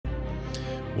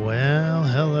Well,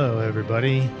 hello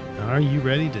everybody. Are you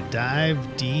ready to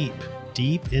dive deep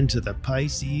into the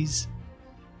Pisces?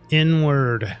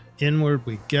 Inward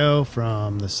we go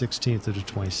from the 16th to the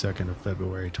 22nd of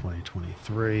February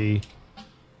 2023.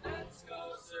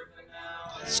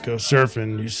 Let's go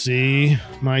surfing. You see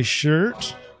my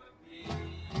shirt?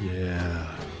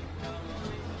 Yeah.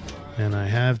 And I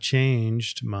have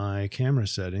changed my camera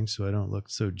settings so I don't look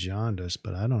so jaundiced,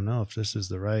 but I don't know if this is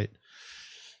the right.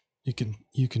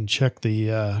 You can check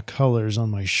the colors on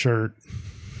my shirt.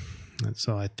 And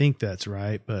so I think that's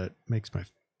right, but makes my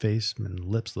face and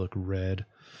lips look red.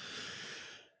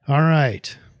 All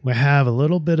right. We have a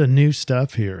little bit of new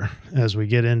stuff here as we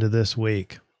get into this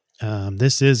week.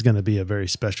 This is going to be a very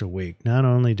special week. Not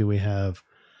only do we have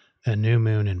a new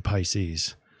moon in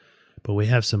Pisces, but we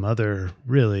have some other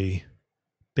really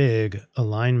big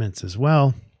alignments as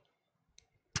well.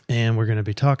 And we're going to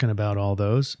be talking about all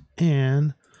those.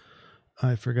 And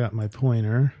I forgot my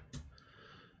pointer.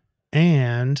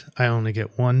 And I only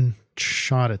get one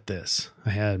shot at this. I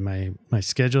had my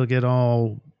schedule get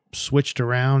all switched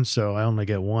around, so I only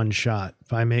get one shot.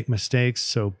 If I make mistakes,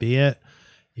 so be it.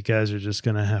 You guys are just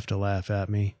going to have to laugh at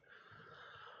me.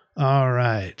 All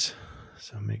right.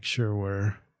 So make sure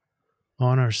we're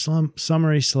on our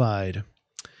summary slide.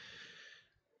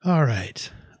 All right.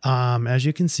 As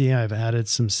you can see, I've added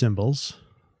some symbols,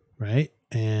 right?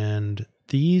 And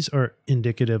these are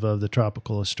indicative of the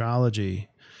tropical astrology.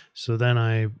 So then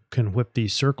I can whip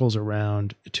these circles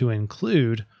around to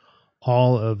include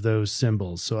all of those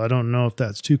symbols. So I don't know if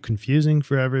that's too confusing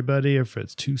for everybody, or if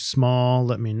it's too small,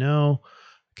 let me know.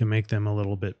 I can make them a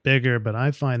little bit bigger, but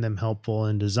I find them helpful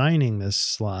in designing this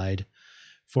slide.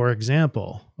 For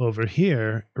example, over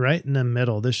here, right in the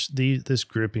middle, this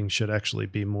grouping should actually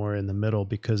be more in the middle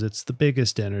because it's the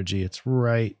biggest energy. It's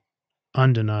right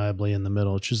undeniably in the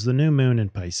middle, which is the new moon in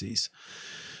Pisces.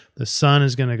 The sun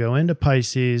is going to go into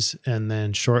Pisces, and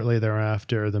then shortly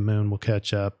thereafter, the moon will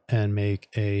catch up and make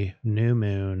a new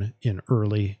moon in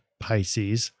early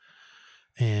Pisces.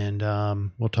 And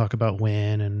we'll talk about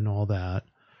when and all that.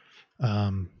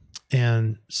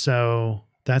 And so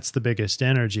that's the biggest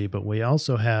energy, but we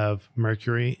also have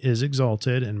Mercury is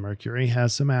exalted, and Mercury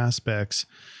has some aspects,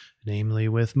 namely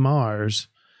with Mars,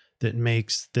 that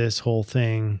makes this whole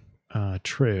thing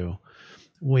true.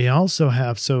 We also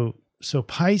have, so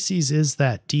Pisces is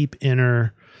that deep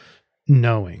inner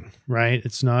knowing, right?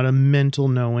 It's not a mental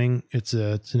knowing. It's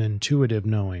an intuitive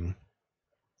knowing.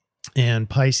 And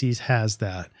Pisces has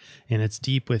that, and it's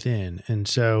deep within. And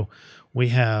so we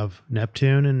have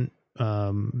Neptune and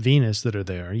Venus that are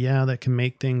there. Yeah, that can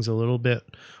make things a little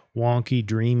bit wonky,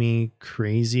 dreamy,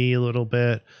 crazy a little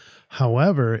bit.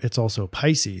 However, it's also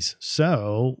Pisces.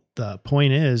 So the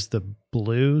point is the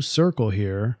blue circle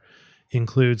here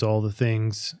includes all the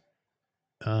things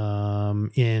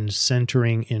in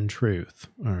centering in truth.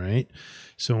 All right.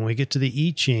 So when we get to the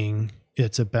I-Ching,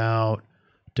 it's about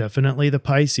definitely the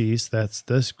Pisces. That's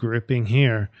this grouping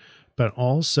here, but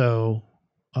also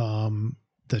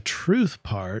the truth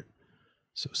part.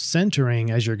 So centering,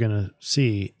 as you're going to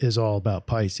see, is all about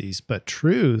Pisces, but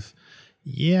truth,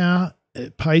 yeah,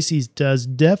 Pisces does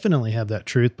definitely have that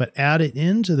truth, but add it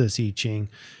into this I-Ching,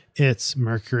 it's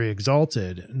Mercury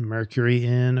exalted. Mercury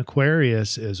in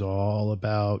Aquarius is all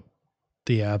about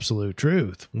the absolute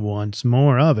truth. Wants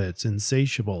more of it. It's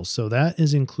insatiable. So that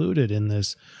is included in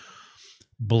this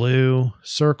blue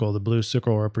circle. The blue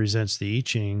circle represents the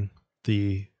I-Ching.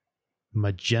 The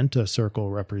magenta circle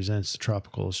represents the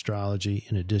tropical astrology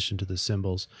in addition to the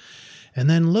symbols. And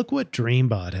then look what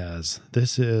Dreambot has.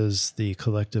 This is the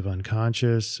collective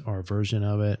unconscious, or version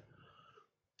of it.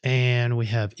 And we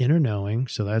have inner knowing,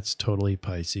 so that's totally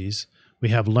Pisces. We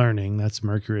have learning, that's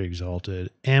Mercury exalted.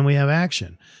 And we have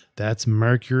action, that's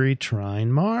Mercury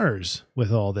trine Mars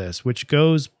with all this, which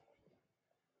goes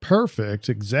perfect,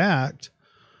 exact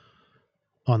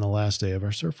on the last day of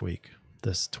our surf week,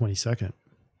 this 22nd.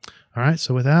 All right,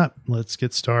 so with that, let's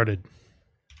get started.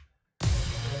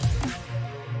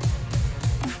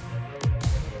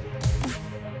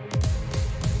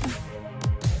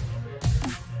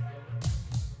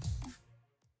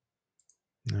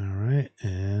 All right,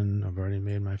 and I've already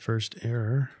made my first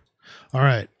error. All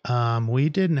right, we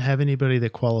didn't have anybody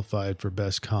that qualified for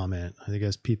best comment. I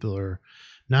guess people are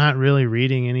not really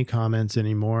reading any comments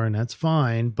anymore, and that's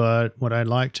fine. But what I'd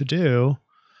like to do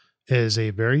is a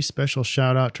very special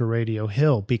shout out to Radio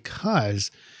Hill, because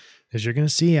as you're going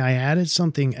to see, I added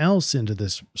something else into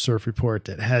this surf report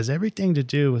that has everything to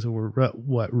do with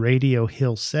what Radio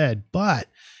Hill said, but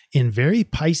in very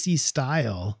Pisces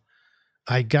style.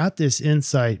 I got this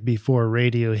insight before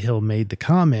Radio Hill made the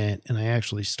comment, and I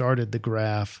actually started the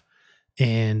graph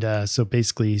And so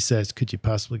basically he says, could you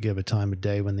possibly give a time of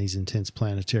day when these intense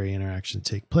planetary interactions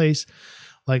take place?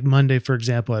 Like Monday, for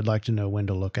example, I'd like to know when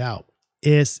to look out.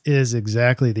 This is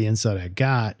exactly the insight I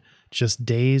got just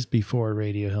days before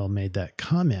Radio Hill made that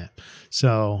comment.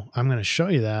 So I'm going to show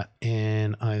you that.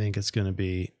 And I think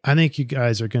I think you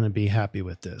guys are going to be happy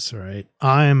with this. All right.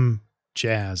 I'm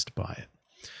jazzed by it.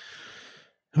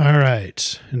 All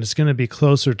right. And it's going to be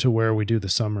closer to where we do the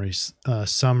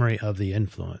summary of the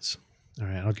influence. All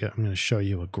right. I'm going to show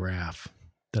you a graph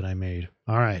that I made.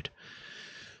 All right.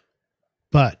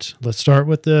 But let's start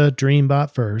with the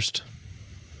DreamBot first.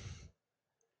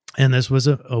 And this was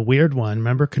a weird one.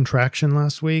 Remember contraction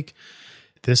last week?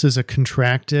 This is a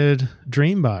contracted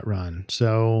DreamBot run.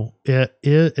 So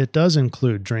it does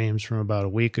include dreams from about a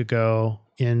week ago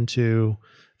into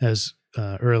as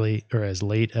early or as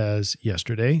late as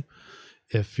yesterday.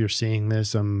 If you're seeing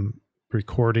this, I'm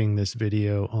recording this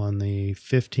video on the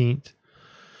 15th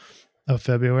of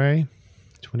February,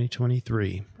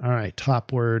 2023. All right.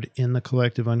 Top word in the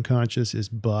collective unconscious is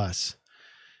bus.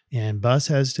 And bus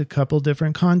has a couple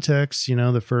different contexts. You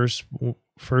know, the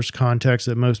first context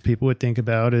that most people would think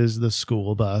about is the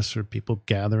school bus, or people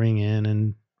gathering in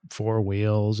and four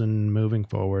wheels and moving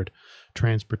forward,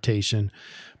 transportation.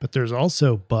 But there's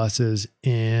also buses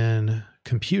in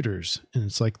computers, and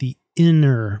it's like the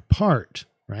inner part,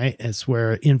 right? It's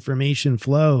where information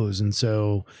flows. And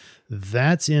so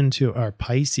that's into our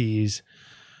Pisces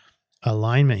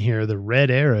alignment here. The red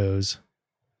arrows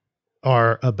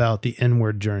are about the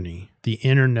inward journey, the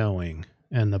inner knowing,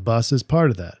 and the bus is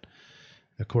part of that,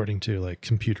 according to like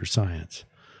computer science.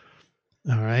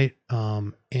 All right.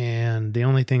 And the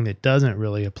only thing that doesn't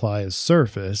really apply is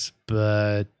surface,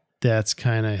 but that's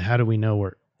kind of, how do we know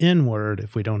we're inward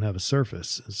if we don't have a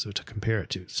surface so to compare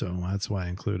it to? So that's why I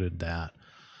included that.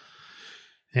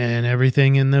 And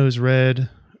everything in those red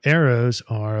arrows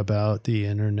are about the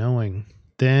inner knowing.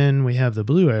 Then we have the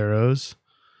blue arrows.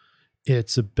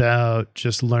 It's about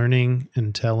just learning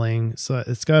and telling. So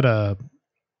it's got a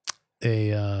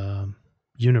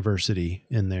university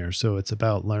in there. So it's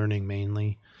about learning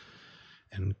mainly,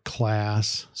 and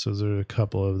class. So there are a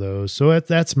couple of those. So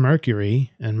that's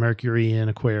Mercury, and Mercury in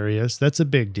Aquarius. That's a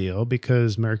big deal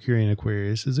because Mercury in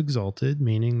Aquarius is exalted,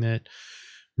 meaning that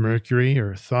Mercury,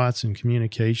 or thoughts and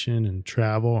communication and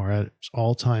travel, are at its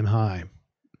all-time high.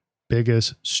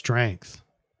 Biggest strength.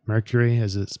 Mercury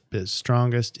is its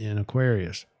strongest in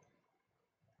Aquarius.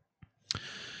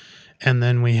 And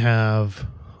then we have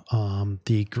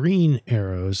the green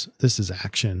arrows. This is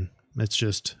action.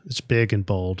 It's big and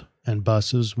bold. And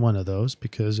bus is one of those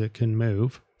because it can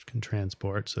move, it can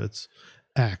transport. So it's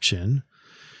action.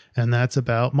 And that's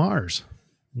about Mars,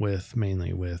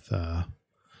 mainly with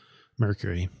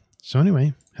Mercury. So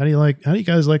anyway, how do you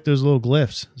guys like those little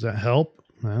glyphs? Does that help?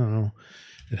 I don't know.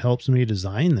 It helps me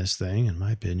design this thing, in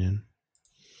my opinion.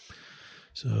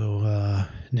 So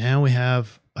now we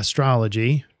have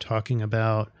astrology, talking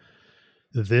about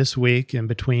this week in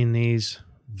between these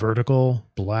vertical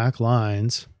black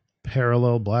lines,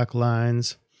 parallel black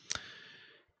lines,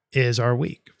 is our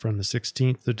week from the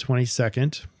 16th to the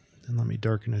 22nd. And let me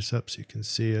darken this up so you can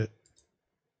see it.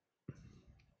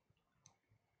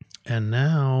 And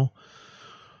now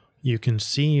you can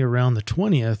see around the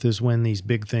 20th is when these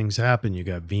big things happen. You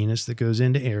got Venus that goes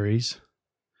into Aries.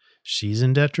 She's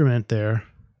in detriment there,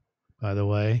 by the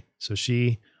way. So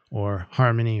or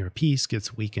harmony or peace,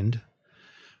 gets weakened.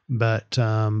 But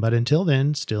until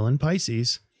then, still in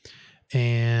Pisces.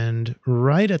 And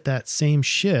right at that same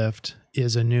shift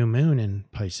is a new moon in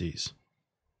Pisces.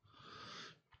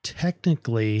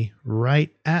 Technically, right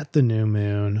at the new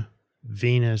moon,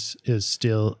 Venus is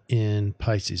still in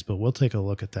Pisces, but we'll take a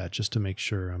look at that just to make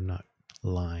sure I'm not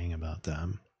lying about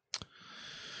them.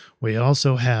 We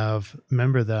also have,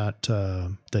 remember that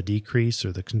the decrease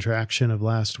or the contraction of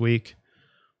last week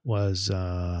was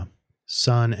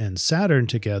Sun and Saturn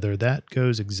together. That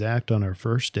goes exact on our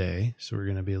first day, so we're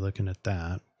going to be looking at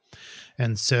that.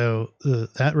 And so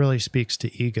that really speaks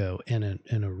to ego in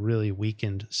a really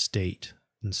weakened state.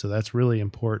 And so that's really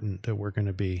important that we're going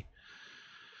to be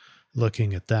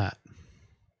looking at that,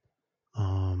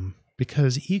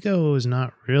 because ego is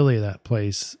not really that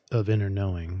place of inner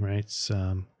knowing, right? It's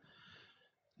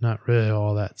not really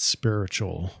all that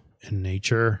spiritual in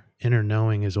nature. Inner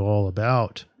knowing is all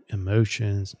about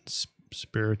emotions,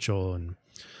 spiritual and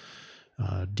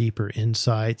deeper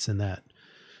insights, and that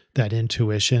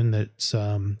intuition that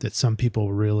some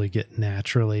people really get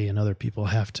naturally and other people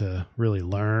have to really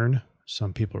learn.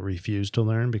 Some people refuse to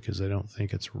learn because they don't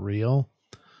think it's real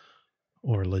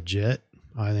or legit.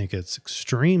 I think it's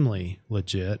extremely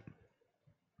legit,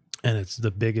 and it's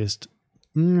the biggest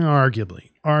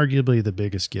arguably the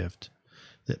biggest gift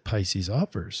that Pisces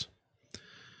offers.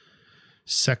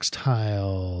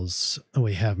 Sextiles,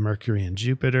 we have Mercury and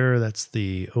Jupiter. That's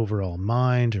the overall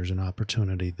mind. There's an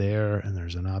opportunity there, and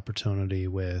there's an opportunity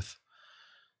with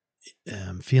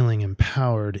feeling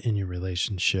empowered in your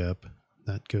relationship.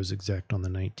 That goes exact on the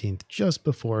 19th, just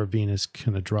before Venus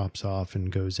kind of drops off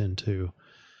and goes into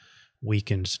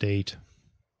weakened state.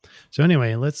 So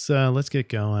anyway, let's get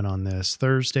going on this.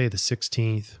 Thursday, the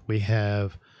 16th, we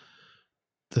have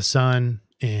the Sun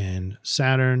and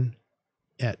Saturn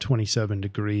at 27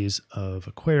 degrees of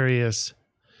Aquarius,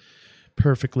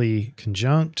 perfectly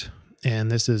conjunct.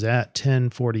 And this is at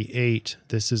 10:48.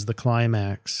 This is the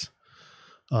climax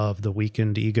of the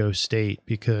weakened ego state,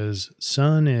 because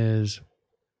Sun is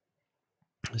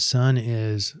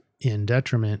in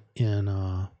detriment in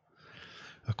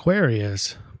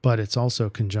Aquarius, but it's also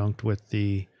conjunct with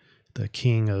the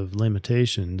king of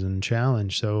limitations and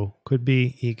challenge. So could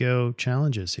be ego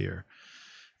challenges here.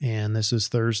 And this is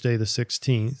Thursday the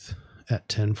 16th at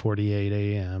 10:48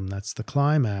 a.m. That's the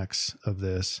climax of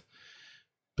this.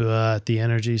 But the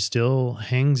energy still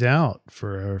hangs out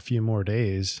for a few more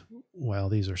days while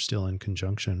these are still in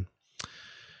conjunction.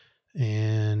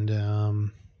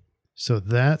 And so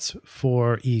that's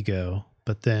for ego.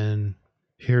 But then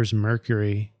here's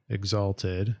Mercury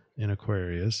exalted in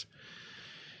Aquarius.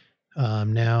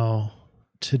 Now,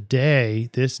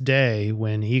 today, this day,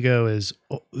 when ego is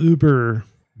uber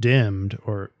dimmed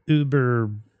or uber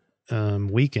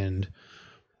weakened,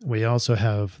 we also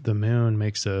have the moon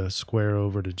makes a square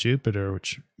over to Jupiter,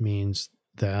 which means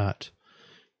that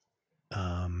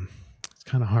it's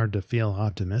kind of hard to feel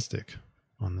optimistic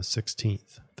on the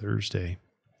 16th, Thursday.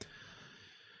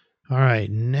 All right,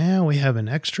 now we have an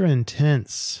extra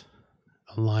intense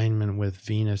alignment with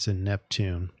Venus and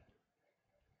Neptune.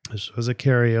 This was a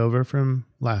carryover from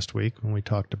last week when we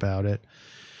talked about it.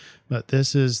 But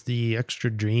this is the extra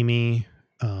dreamy,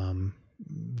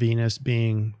 Venus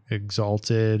being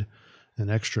exalted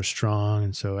and extra strong,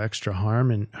 and so extra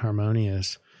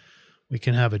harmonious. We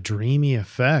can have a dreamy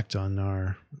effect on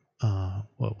our,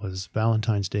 what was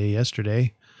Valentine's Day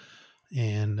yesterday,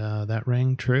 and that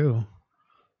rang true.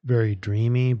 Very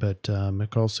dreamy, but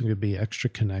it also could be extra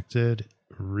connected,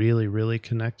 really, really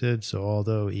connected. So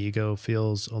although ego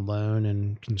feels alone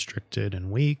and constricted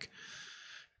and weak,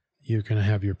 you're going to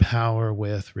have your power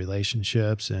with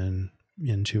relationships and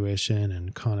intuition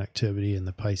and connectivity in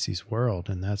the Pisces world.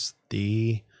 And that's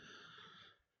the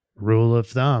rule of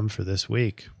thumb for this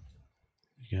week.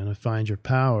 You're going to find your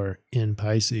power in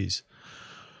Pisces.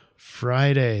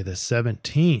 Friday, the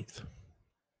 17th.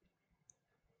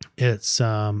 It's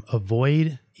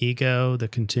avoid ego, the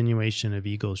continuation of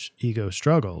ego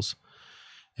struggles,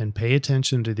 and pay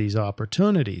attention to these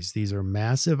opportunities. These are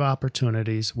massive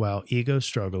opportunities while ego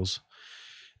struggles,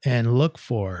 and look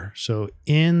for. So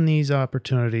in these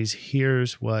opportunities,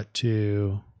 here's what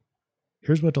to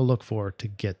look for to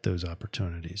get those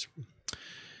opportunities.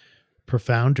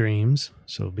 Profound dreams.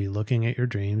 So be looking at your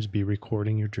dreams, be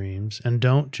recording your dreams, and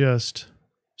don't just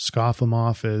scoff them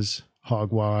off as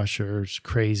hogwash or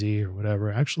crazy or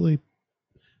whatever. Actually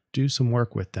do some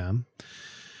work with them.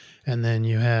 And then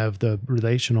you have the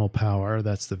relational power.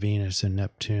 That's the Venus and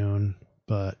Neptune,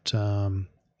 but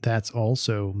that's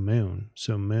also moon.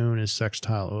 So moon is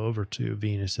sextile over to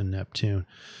Venus and Neptune,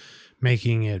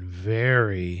 making it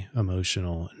very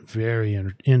emotional and very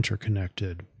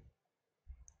interconnected.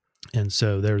 And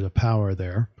so there's a power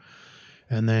there.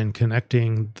 And then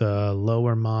connecting the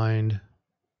lower mind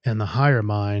and the higher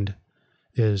mind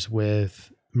is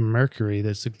with Mercury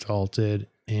that's exalted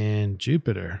and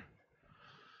Jupiter.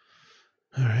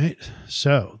 All right.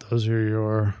 So those are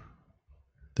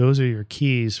your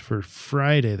keys for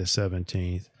Friday the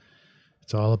 17th.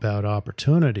 It's all about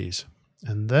opportunities.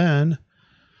 And then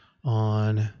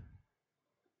on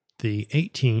the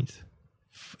 18th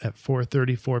at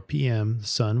 4:34 p.m., the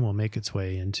sun will make its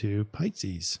way into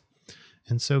Pisces.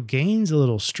 And so gains a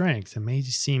little strength. It may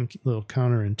seem a little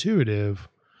counterintuitive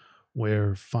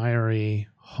where fiery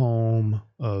home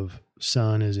of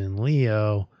sun is in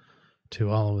Leo to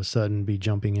all of a sudden be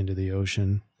jumping into the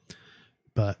ocean.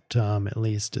 But at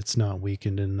least it's not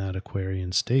weakened in that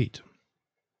Aquarian state.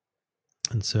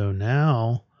 And so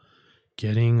now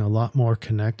getting a lot more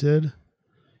connected,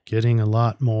 getting a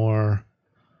lot more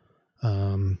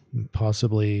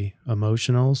possibly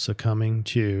emotional, succumbing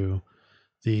to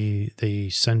the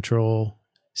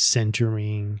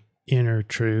centering inner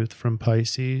truth from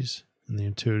Pisces and the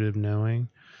intuitive knowing.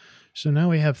 So now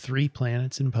we have 3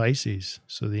 planets in Pisces.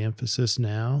 So the emphasis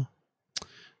now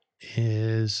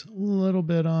is a little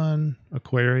bit on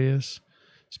Aquarius.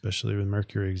 especially with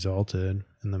Mercury exalted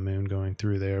and the moon going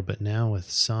through there. But now with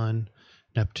Sun,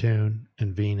 Neptune,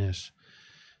 and Venus,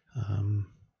 a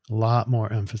lot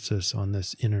more emphasis on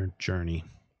this inner journey.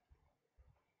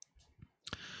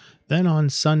 Then on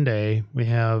Sunday,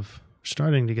 we're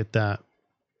starting to get that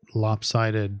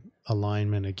lopsided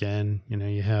alignment again. You know,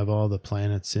 you have all the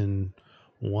planets in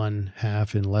one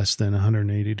half in less than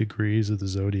 180 degrees of the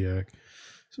zodiac.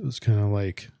 So it's kind of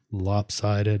like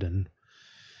lopsided, and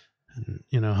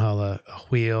you know how a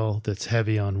wheel that's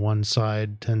heavy on one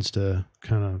side tends to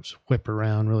kind of whip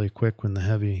around really quick when the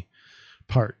heavy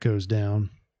part goes down.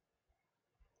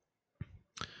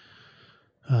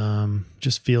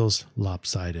 Just feels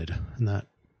lopsided, and that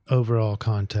overall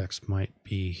context might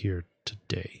be here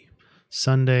today.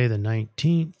 Sunday the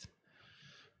 19th,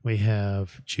 we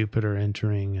have Jupiter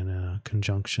entering in a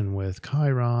conjunction with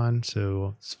Chiron,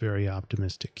 so it's very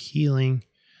optimistic healing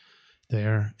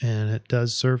there, and it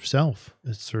does serve self.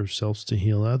 It serves self to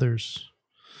heal others.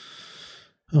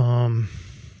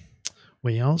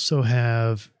 We also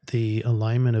have the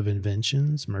alignment of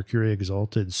inventions, Mercury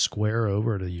exalted square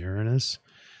over to Uranus.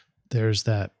 There's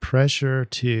that pressure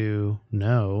to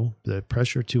know, the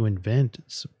pressure to invent,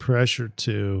 it's pressure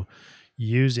to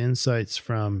use insights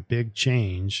from big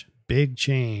change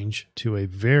to a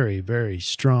very, very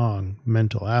strong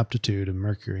mental aptitude of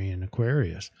Mercury in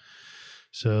Aquarius.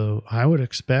 So I would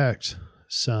expect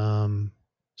some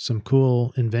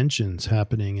cool inventions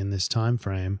happening in this time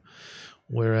frame.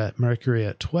 We're at Mercury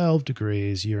at 12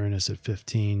 degrees, Uranus at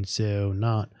 15, so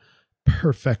not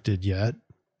perfected yet.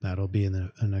 That'll be in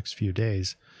the next few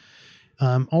days.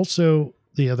 Also,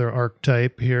 the other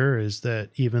archetype here is that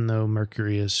even though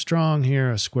Mercury is strong here,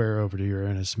 a square over to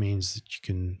Uranus means that you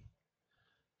can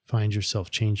find yourself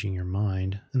changing your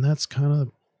mind. And that's kind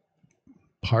of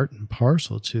part and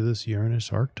parcel to this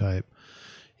Uranus archetype.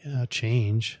 Yeah,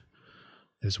 change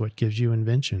is what gives you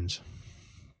inventions.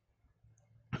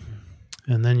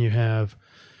 And then you have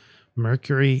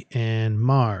Mercury and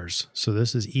Mars. So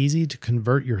this is easy to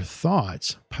convert your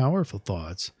thoughts, powerful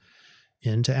thoughts,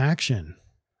 into action.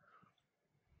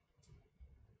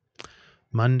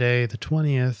 Monday the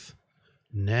 20th,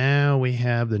 now we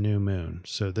have the new moon.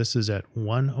 So this is at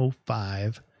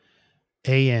 1:05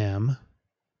 a.m.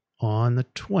 on the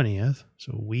 20th,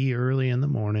 so wee early in the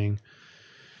morning.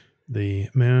 The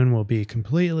moon will be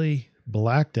completely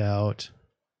blacked out,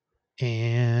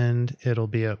 and it'll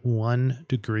be at 1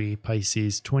 degree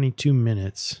Pisces, 22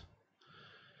 minutes.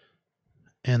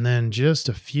 And then just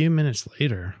a few minutes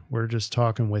later, we're just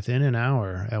talking within an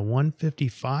hour at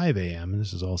 1:55 a.m., and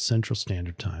this is all Central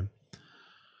Standard Time,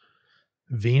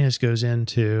 Venus goes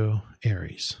into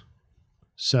Aries.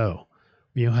 So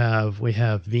we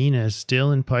have Venus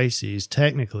still in Pisces,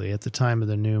 technically at the time of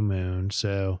the new moon.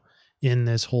 So in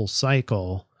this whole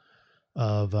cycle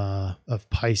of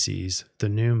Pisces, the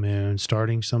new moon,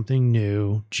 starting something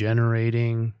new,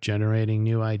 generating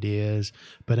new ideas,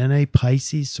 but in a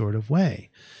Pisces sort of way,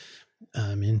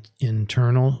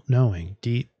 internal knowing,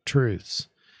 deep truths.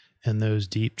 And those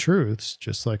deep truths,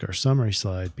 just like our summary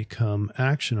slide, become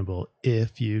actionable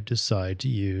if you decide to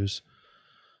use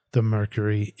the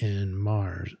Mercury in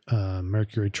Mars,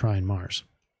 Mercury trine Mars.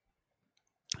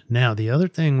 Now, the other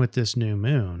thing with this new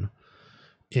moon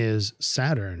is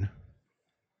Saturn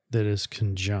that is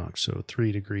conjunct, so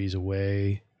 3 degrees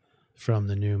away from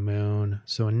the new moon.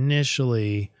 So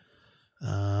initially,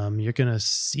 you're going to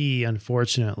see,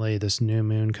 unfortunately, this new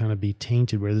moon kind of be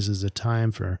tainted, where this is a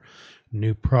time for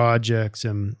new projects,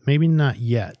 and maybe not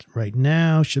yet. Right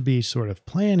now should be sort of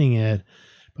planning it,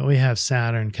 but we have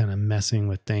Saturn kind of messing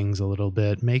with things a little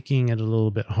bit, making it a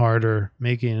little bit harder,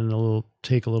 making it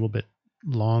take a little bit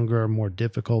longer, more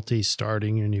difficulty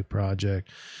starting your new project.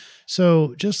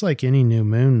 So just like any new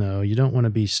moon, though, you don't want to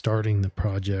be starting the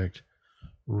project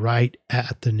right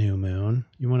at the new moon.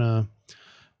 You want to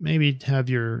maybe have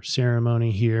your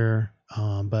ceremony here,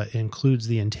 but includes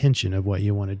the intention of what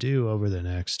you want to do over the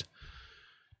next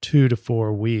 2 to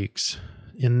 4 weeks.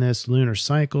 In this lunar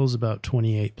cycle is about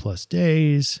 28 plus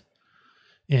days,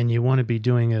 and you want to be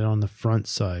doing it on the front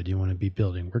side. You want to be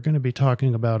building. We're going to be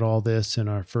talking about all this in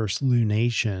our first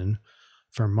lunation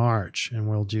for March, and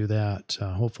we'll do that,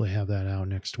 hopefully have that out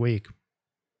next week.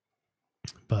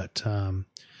 But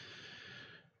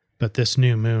this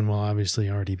new moon will obviously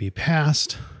already be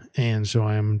passed, and so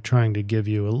I'm trying to give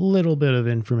you a little bit of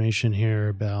information here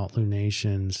about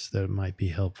lunations that might be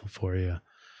helpful for you.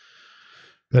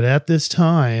 But at this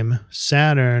time,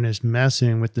 Saturn is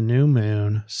messing with the new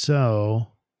moon,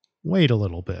 so wait a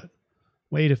little bit.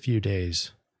 Wait a few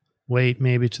days. Wait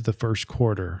maybe to the first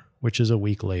quarter, which is a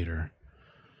week later.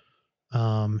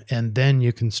 And then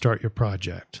you can start your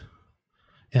project.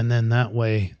 And then that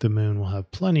way the moon will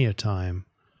have plenty of time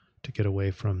to get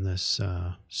away from this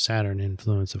Saturn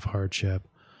influence of hardship.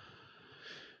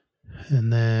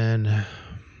 And then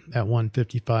at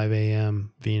 1:55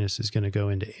 a.m., Venus is going to go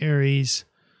into Aries.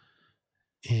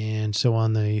 And so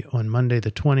on Monday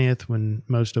the 20th, when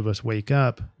most of us wake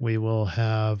up, we will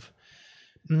have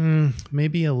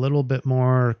maybe a little bit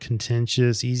more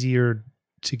contentious, easier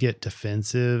to get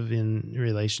defensive in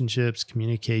relationships,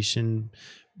 communication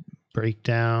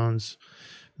breakdowns.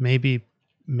 Maybe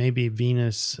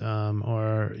Venus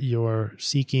or your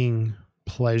seeking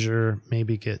pleasure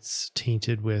maybe gets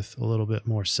tainted with a little bit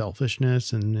more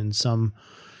selfishness, and in some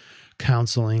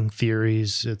counseling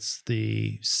theories, it's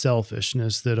the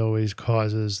selfishness that always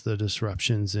causes the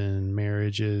disruptions in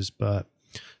marriages. But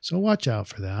so watch out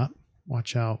for that.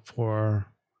 Watch out for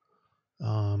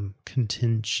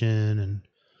contention and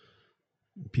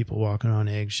people walking on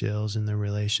eggshells in their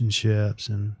relationships,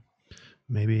 and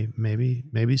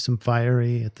maybe some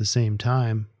fiery at the same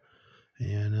time.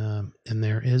 And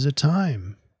there is a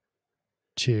time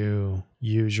to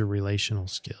use your relational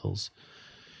skills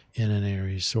in an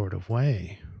Aries sort of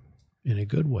way, in a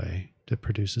good way that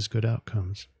produces good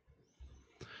outcomes.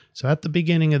 So at the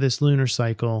beginning of this lunar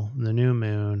cycle, the new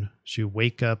moon, as you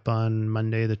wake up on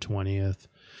Monday the 20th,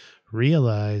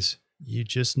 realize you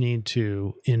just need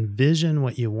to envision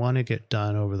what you want to get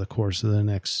done over the course of the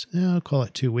next, I'll call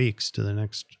it 2 weeks to the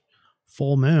next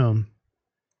full moon.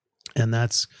 And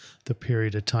that's the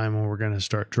period of time when we're going to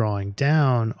start drawing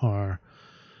down our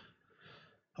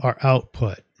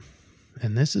output.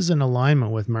 And this is in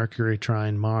alignment with Mercury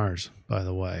trine Mars, by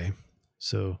the way.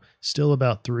 So still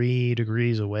about 3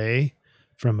 degrees away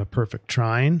from a perfect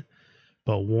trine.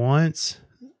 But once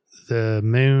the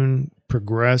moon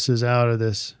progresses out of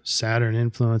this Saturn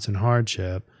influence and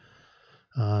hardship,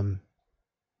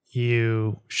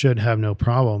 you should have no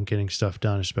problem getting stuff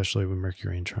done, especially with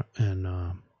Mercury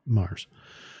and Mars.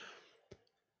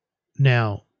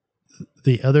 Now,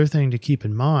 the other thing to keep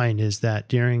in mind is that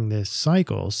during this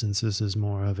cycle, since this is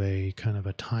more of a kind of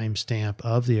a timestamp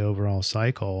of the overall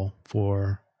cycle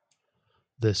for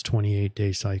this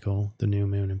 28-day cycle, the new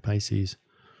moon in Pisces,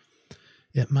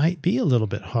 it might be a little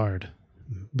bit hard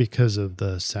because of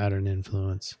the Saturn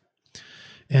influence.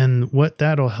 And what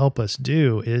that'll help us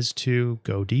do is to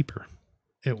go deeper.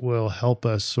 It will help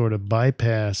us sort of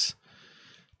bypass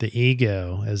the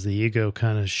ego as the ego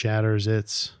kind of shatters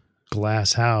its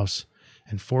glass house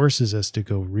and forces us to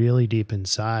go really deep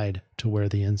inside to where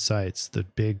the insights, the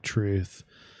big truth,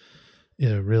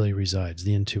 it really resides,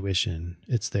 the intuition.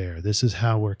 It's there. This is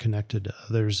how we're connected to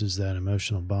others, is that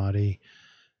emotional body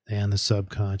and the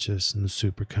subconscious and the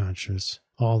superconscious,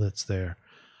 all that's there.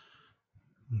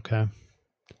 Okay.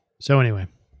 So anyway,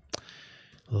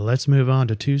 let's move on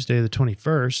to Tuesday the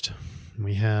 21st.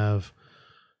 We have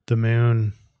the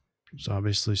moon. It's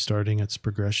obviously starting its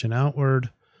progression outward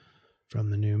from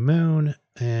the new moon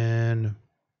and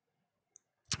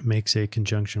makes a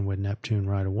conjunction with Neptune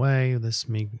right away. This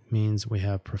means we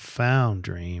have profound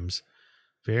dreams,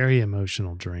 very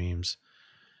emotional dreams.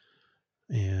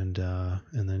 And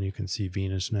then you can see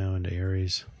Venus now into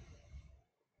Aries.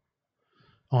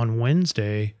 On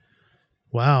Wednesday,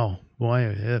 wow,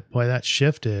 boy, that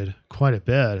shifted quite a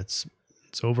bit. Its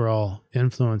overall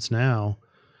influence now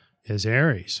is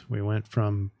Aries. We went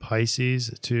from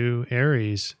Pisces to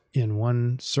Aries in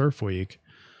one CIRF week.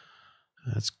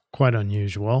 That's quite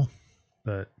unusual,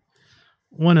 but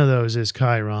one of those is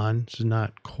Chiron. It's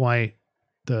not quite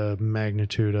the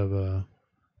magnitude of a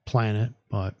planet,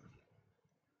 but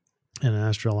in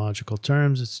astrological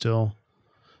terms, it's still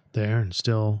there and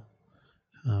still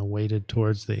weighted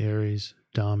towards the Aries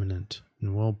dominant.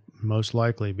 And we'll most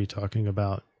likely be talking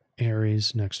about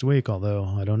Aries next week, although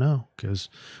I don't know, because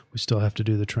we still have to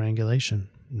do the triangulation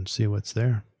and see what's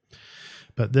there.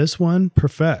 But this one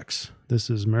perfects. This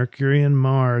is Mercury and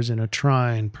Mars in a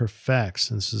trine perfects.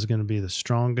 And this is going to be the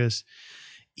strongest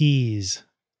ease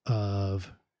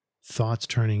of thoughts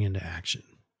turning into action.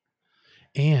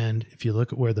 And if you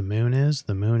look at where the moon is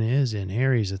in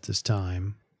Aries at this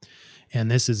time. And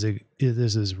this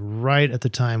is right at the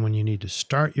time when you need to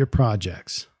start your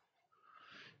projects.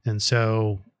 And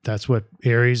so that's what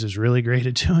Aries is really great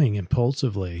at doing,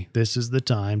 impulsively. This is the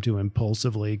time to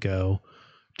impulsively go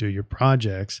do your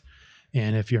projects.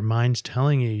 And if your mind's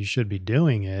telling you should be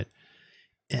doing it,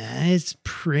 it's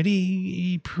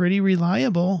pretty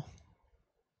reliable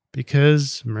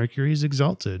because Mercury's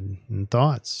exalted in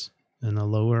thoughts in the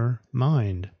lower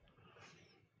mind.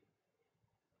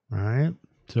 All right.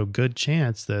 So good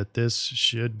chance that this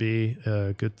should be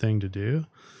a good thing to do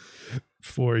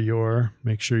for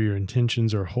make sure your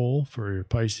intentions are whole for your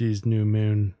Pisces new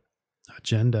moon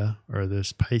agenda or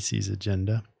this Pisces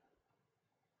agenda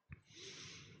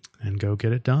and go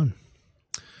get it done.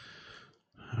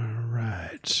 All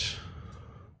right.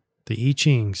 The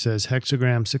I-Ching says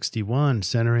hexagram 61,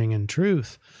 centering in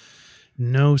truth.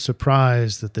 No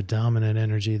surprise that the dominant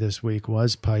energy this week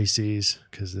was Pisces,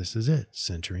 because this is it,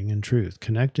 centering in truth,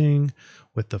 connecting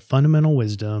with the fundamental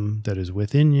wisdom that is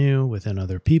within you, within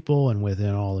other people, and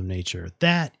within all of nature.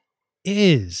 That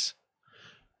is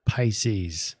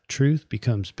Pisces. Truth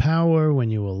becomes power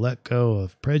when you will let go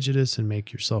of prejudice and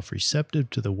make yourself receptive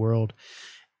to the world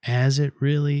as it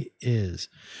really is.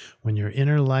 When your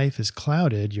inner life is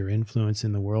clouded, your influence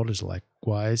in the world is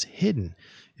likewise hidden.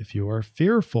 If you are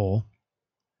fearful,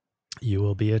 you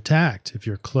will be attacked. If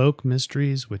you cloak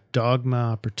mysteries with dogma,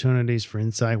 opportunities for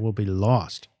insight will be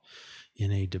lost.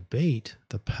 In a debate,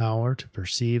 the power to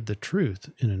perceive the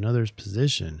truth in another's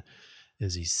position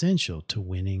is essential to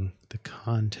winning the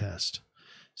contest,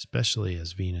 especially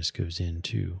as Venus goes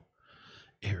into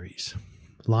Aries.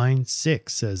 Line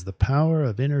 6 says, the power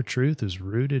of inner truth is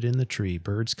rooted in the tree.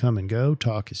 Birds come and go,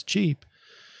 talk is cheap,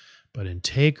 but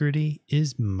integrity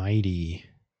is mighty.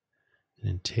 And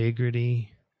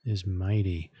integrity is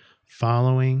mighty.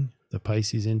 Following the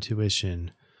Pisces intuition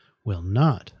will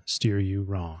not steer you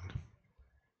wrong.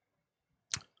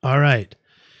 All right.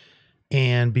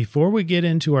 And before we get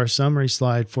into our summary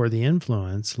slide for the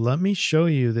influence, let me show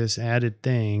you this added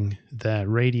thing that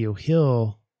Radio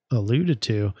Hill alluded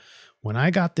to. When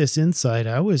I got this insight,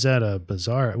 I was at a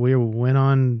bazaar. We went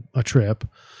on a trip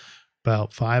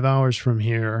about 5 hours from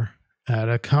here at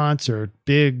a concert,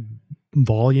 big,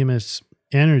 voluminous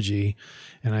energy,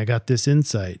 and I got this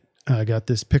insight. I got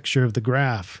this picture of the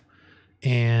graph,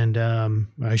 and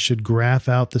I should graph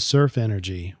out the CIRF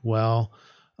energy. Well,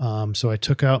 so I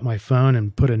took out my phone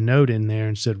and put a note in there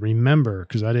and said, remember,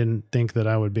 because I didn't think that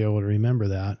I would be able to remember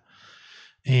that.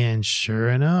 And sure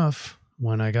enough,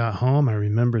 when I got home, I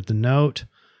remembered the note.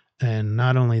 And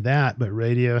not only that, but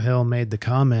Radio Hill made the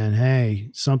comment, hey,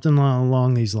 something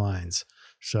along these lines.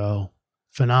 So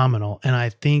phenomenal. And I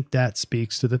think that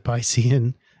speaks to the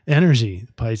Piscean energy,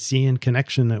 the Piscean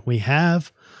connection that we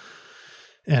have,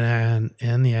 and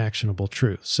the actionable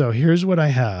truth. So here's what I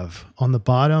have. On the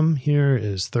bottom here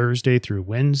is Thursday through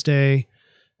Wednesday.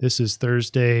 This is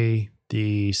Thursday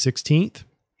the 16th.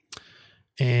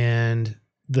 And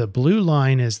the blue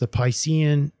line is the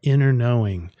Piscean inner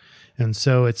knowing. And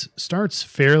so it starts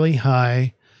fairly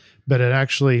high, but it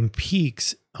actually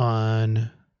peaks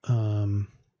on,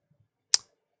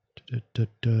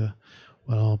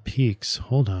 peaks.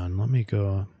 Hold on. Let me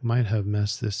go. Might have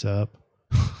messed this up.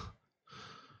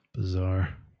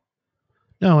 Bizarre.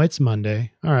 No, it's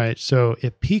Monday. All right. So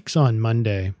it peaks on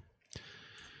Monday.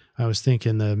 I was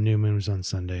thinking the new moon was on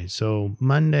Sunday. So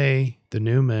Monday, the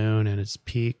new moon, and it's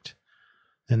peaked.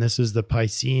 And this is the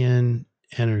Piscean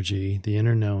energy, the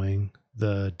inner knowing,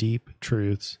 the deep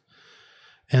truths.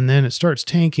 And then it starts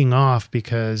tanking off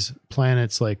because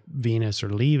planets like Venus are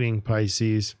leaving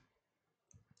Pisces.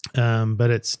 But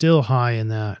it's still high in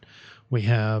that we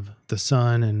have the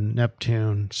Sun and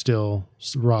Neptune still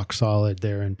rock solid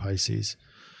there in Pisces.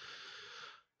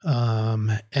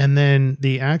 And then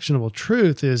the actionable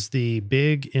truth is the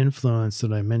big influence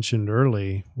that I mentioned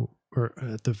early, or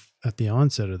at the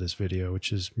onset of this video,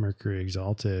 which is Mercury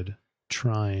exalted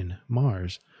trine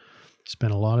Mars.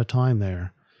 Spent a lot of time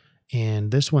there.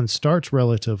 And this one starts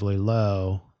relatively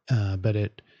low,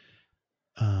 but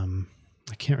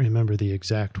I can't remember the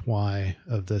exact why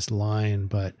of this line,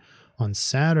 but on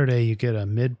Saturday you get a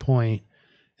midpoint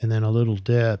and then a little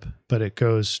dip, but it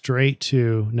goes straight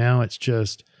to, now it's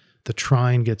just the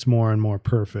trine gets more and more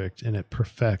perfect, and it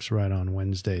perfects right on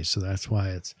Wednesday. So that's why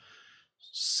it's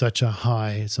such a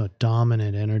high, it's a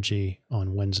dominant energy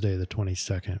on Wednesday, the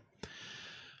 22nd.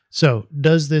 So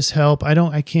does this help?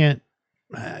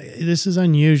 This is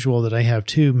unusual that I have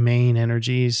two main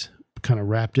energies kind of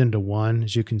wrapped into one.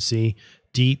 As you can see,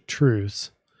 deep truths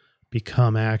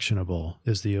become actionable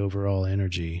is the overall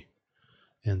energy.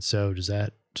 And so does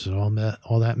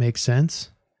all that make sense?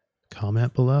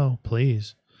 Comment below,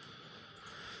 please.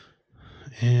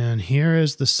 And here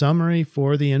is the summary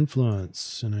for the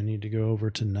influence. And I need to go over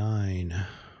to 9.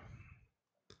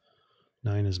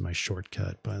 9 is my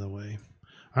shortcut, by the way.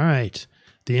 All right.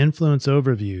 The influence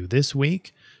overview. This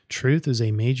week, truth is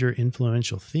a major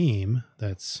influential theme.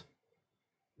 That's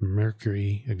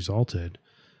Mercury exalted,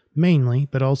 mainly,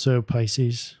 but also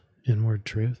Pisces, inward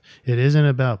truth. It isn't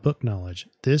about book knowledge.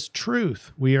 This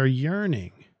truth we are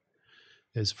yearning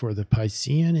is for the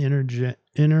Piscean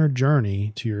inner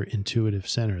journey to your intuitive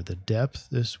center. The depth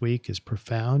this week is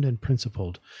profound and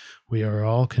principled. We are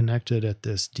all connected at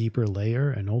this deeper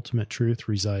layer, and ultimate truth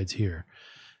resides here,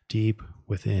 deep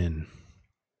within.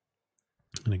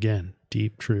 And again,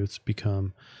 deep truths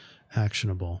become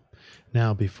actionable.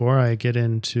 Now, before I get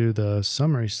into the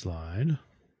summary slide,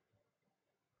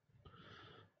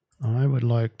 I would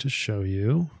like to show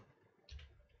you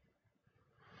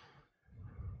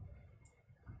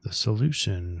the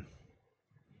solution.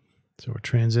 So we're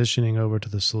transitioning over to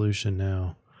the solution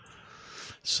now.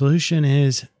 Solution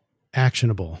is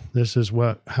actionable. This is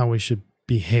how we should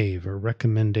behave, or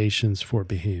recommendations for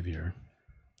behavior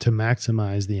to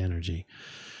maximize the energy.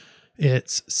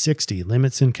 It's 60,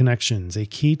 limits and connections. A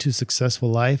key to successful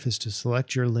life is to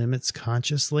select your limits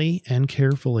consciously and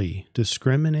carefully,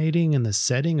 discriminating in the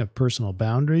setting of personal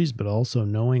boundaries, but also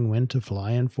knowing when to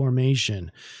fly in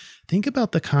formation. Think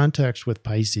about the context with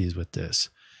Pisces with this.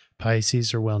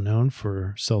 Pisces are well known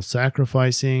for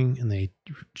self-sacrificing, and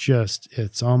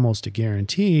it's almost a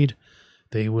guaranteed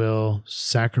they will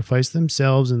sacrifice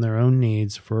themselves and their own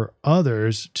needs for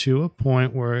others to a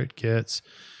point where it gets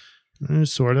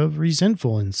sort of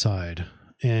resentful inside,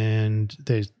 and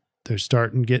they're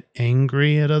starting to get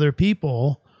angry at other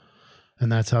people,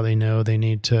 and that's how they know they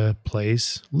need to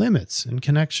place limits and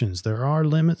connections. There are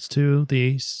limits to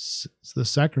the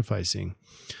sacrificing,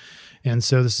 and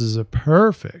so this is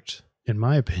in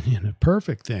my opinion, a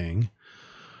perfect thing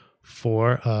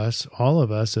for us, all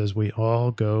of us, as we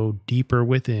all go deeper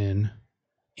within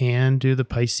and do the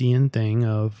Piscean thing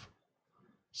of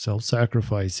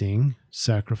self-sacrificing,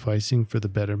 sacrificing for the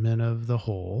betterment of the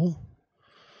whole.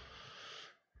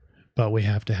 But we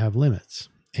have to have limits.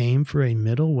 Aim for a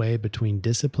middle way between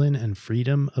discipline and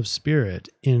freedom of spirit.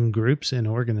 In groups and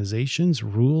organizations,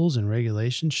 rules and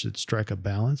regulations should strike a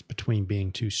balance between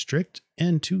being too strict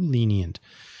and too lenient.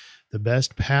 The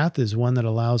best path is one that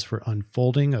allows for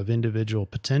unfolding of individual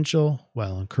potential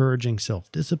while encouraging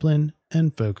self-discipline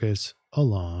and focus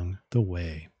along the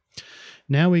way.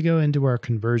 Now we go into our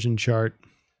conversion chart,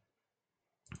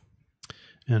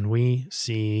 and we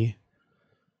see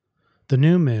the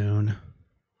new moon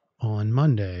on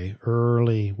Monday,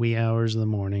 early wee hours of the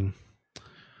morning.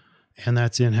 And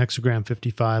that's in hexagram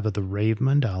 55 of the Rave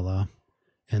Mandala.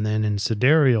 And then in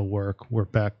sidereal work, we're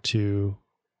back to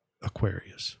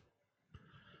Aquarius.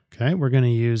 Okay, we're going to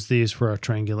use these for our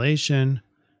triangulation.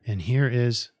 And here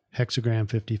is hexagram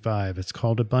 55. It's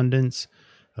called abundance.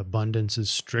 Abundance is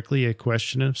strictly a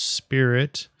question of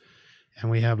spirit. And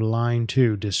we have line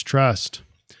 2, distrust.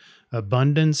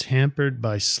 Abundance hampered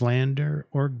by slander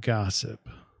or gossip.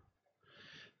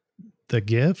 The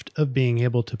gift of being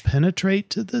able to penetrate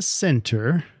to the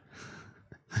center.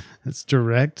 That's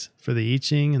direct for the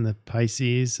I-Ching and the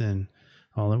Pisces and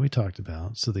all that we talked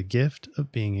about. So the gift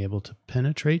of being able to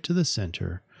penetrate to the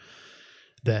center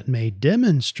that may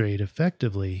demonstrate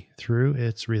effectively through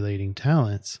its relating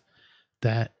talents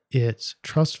that its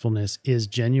trustfulness is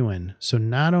genuine. So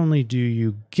not only do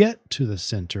you get to the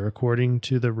center according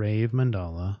to the Rave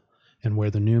Mandala and where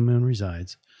the new moon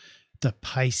resides, the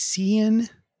Piscean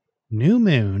new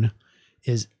moon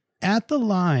is at the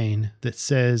line that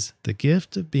says the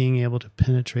gift of being able to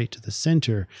penetrate to the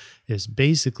center is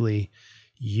basically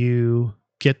you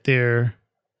get there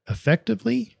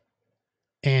effectively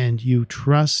and you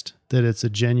trust that it's a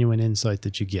genuine insight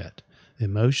that you get.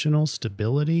 Emotional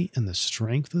stability and the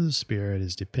strength of the spirit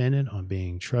is dependent on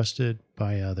being trusted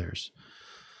by others.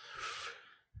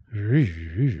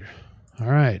 All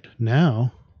right,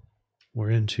 now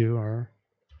we're into our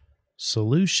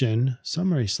solution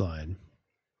summary slide.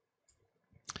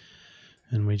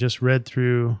 And we just read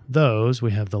through those.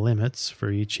 We have the limits for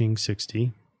I-Ching 60.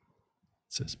 It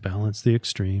says balance the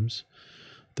extremes.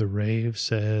 The Rave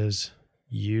says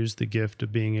use the gift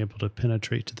of being able to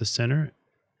penetrate to the center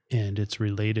and its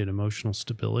related emotional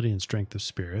stability and strength of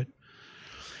spirit.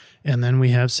 And then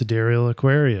we have Sidereal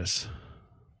Aquarius.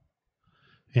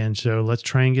 And so let's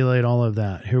triangulate all of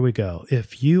that. Here we go.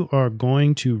 If you are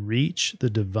going to reach the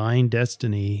divine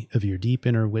destiny of your deep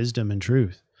inner wisdom and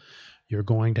truth, you're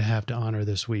going to have to honor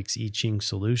this week's I-Ching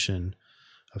solution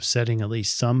of setting at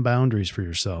least some boundaries for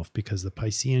yourself, because the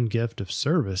Piscean gift of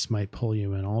service might pull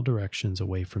you in all directions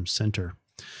away from center.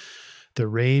 The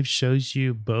Rave shows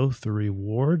you both the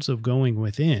rewards of going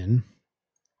within,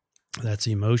 that's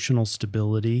emotional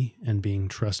stability and being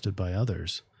trusted by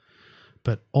others,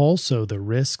 but also the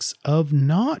risks of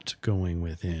not going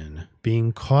within,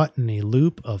 being caught in a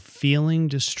loop of feeling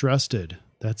distrusted.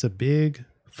 That's a big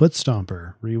foot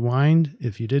stomper. Rewind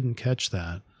if you didn't catch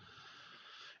that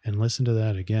and listen to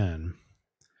that again.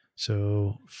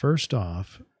 So first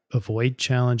off, avoid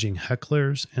challenging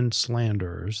hecklers and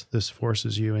slanderers. This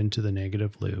forces you into the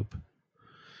negative loop.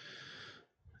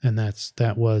 And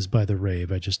that was by the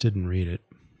rave. I just didn't read it.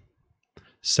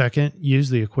 Second, use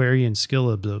the Aquarian skill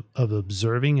of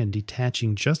observing and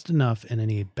detaching just enough in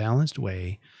a balanced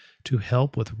way to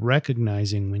help with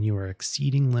recognizing when you are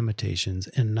exceeding limitations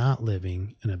and not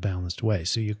living in a balanced way.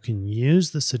 So you can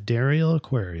use the Sidereal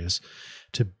Aquarius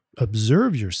to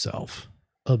observe yourself,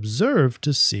 observe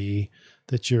to see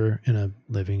that you're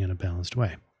living in a balanced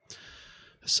way.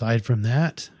 Aside from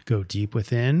that, go deep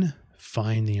within,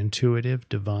 find the intuitive,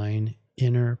 divine,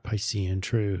 inner Piscean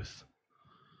truth.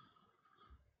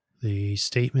 The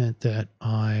statement that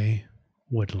I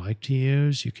would like to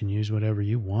use, you can use whatever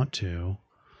you want to,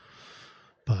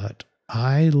 but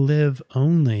I live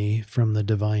only from the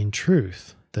divine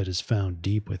truth that is found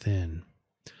deep within.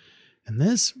 And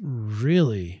this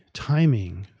really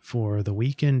timing for the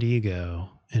weekend ego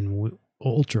and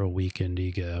ultra weekend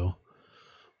ego,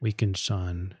 weekend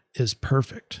sun, is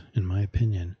perfect in my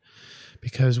opinion,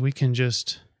 because we can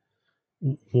just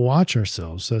watch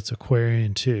ourselves. That's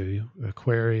Aquarian too.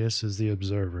 Aquarius is the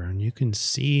observer, and you can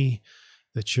see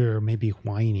that you're maybe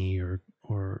whiny or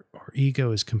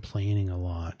ego is complaining a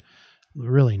lot,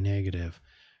 really negative.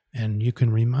 And you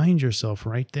can remind yourself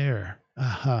right there,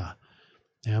 aha,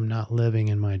 I'm not living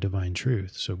in my divine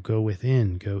truth. So go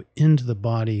within, go into the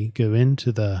body, go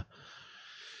into the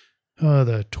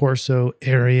torso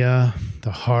area.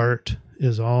 The heart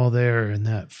is all there in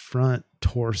that front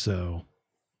torso.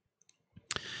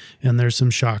 And there's some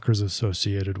chakras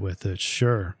associated with it,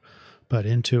 sure. But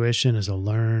intuition is a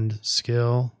learned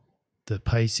skill. The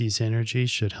Pisces energy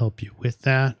should help you with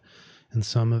that. And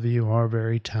some of you are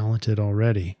very talented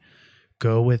already.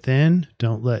 Go within.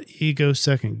 Don't let ego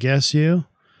second guess you.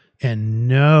 And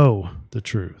know the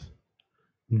truth.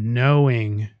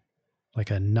 Knowing, like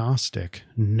a Gnostic,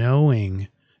 knowing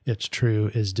it's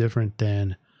true is different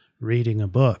than reading a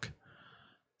book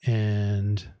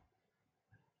and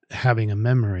having a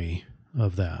memory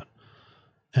of that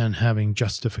and having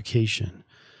justification.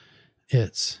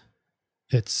 It's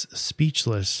a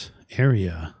speechless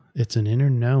area. It's an inner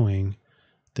knowing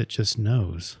that just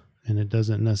knows, and it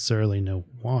doesn't necessarily know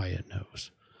why it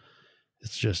knows.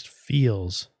 It just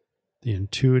feels the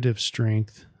intuitive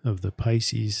strength of the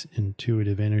Pisces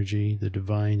intuitive energy. The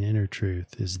divine inner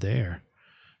truth is there,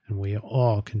 and we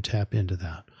all can tap into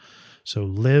that. So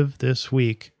live this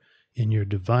week in your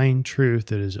divine truth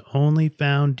that is only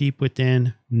found deep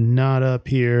within, not up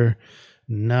here,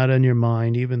 not in your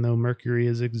mind, even though Mercury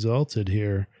is exalted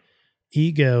here.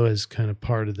 Ego is kind of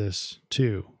part of this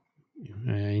too.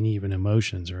 And even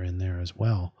emotions are in there as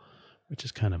well, which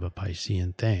is kind of a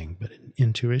Piscean thing. But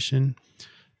intuition,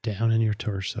 down in your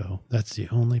torso, that's the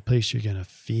only place you're going to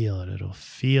feel it. It'll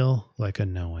feel like a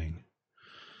knowing.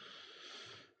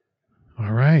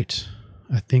 All right.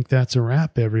 I think that's a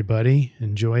wrap, everybody.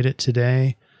 Enjoyed it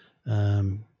today.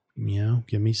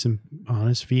 Give me some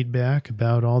honest feedback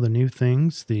about all the new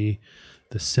things, the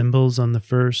symbols on the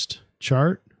first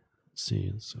chart. Let's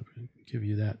see, so give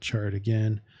you that chart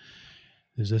again.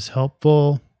 Is this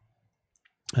helpful?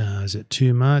 Is it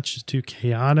too much? Is it too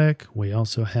chaotic? We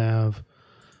also have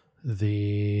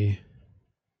the,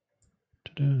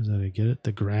 does that get it?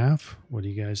 The graph. What do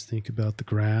you guys think about the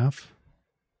graph?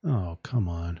 Oh, come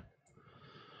on.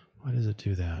 Why does it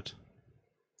do that?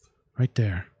 Right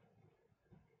there.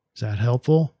 Is that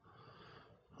helpful?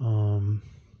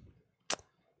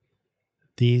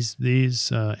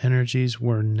 These energies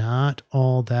were not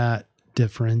all that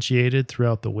differentiated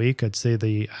throughout the week. I'd say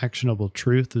the actionable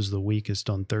truth is the weakest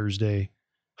on Thursday,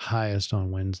 highest on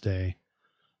Wednesday,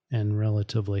 and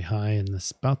relatively high, and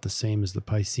about the same as the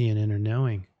Piscean inner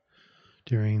knowing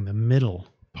during the middle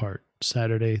part,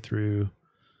 Saturday through,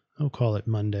 I'll call it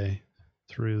Monday,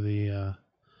 through the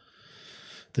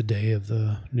day of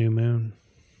the new moon.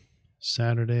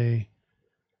 Saturday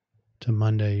to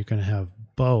Monday, you're going to have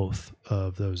both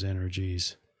of those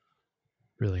energies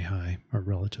really high or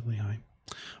relatively high.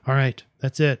 All right,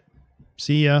 that's it.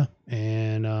 See ya,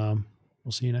 and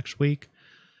we'll see you next week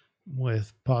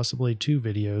with possibly 2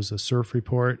 videos, a CIRF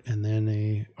report and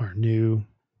then our new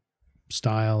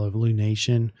style of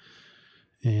lunation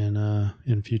and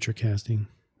in future casting.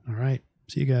 All right,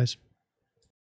 see you guys.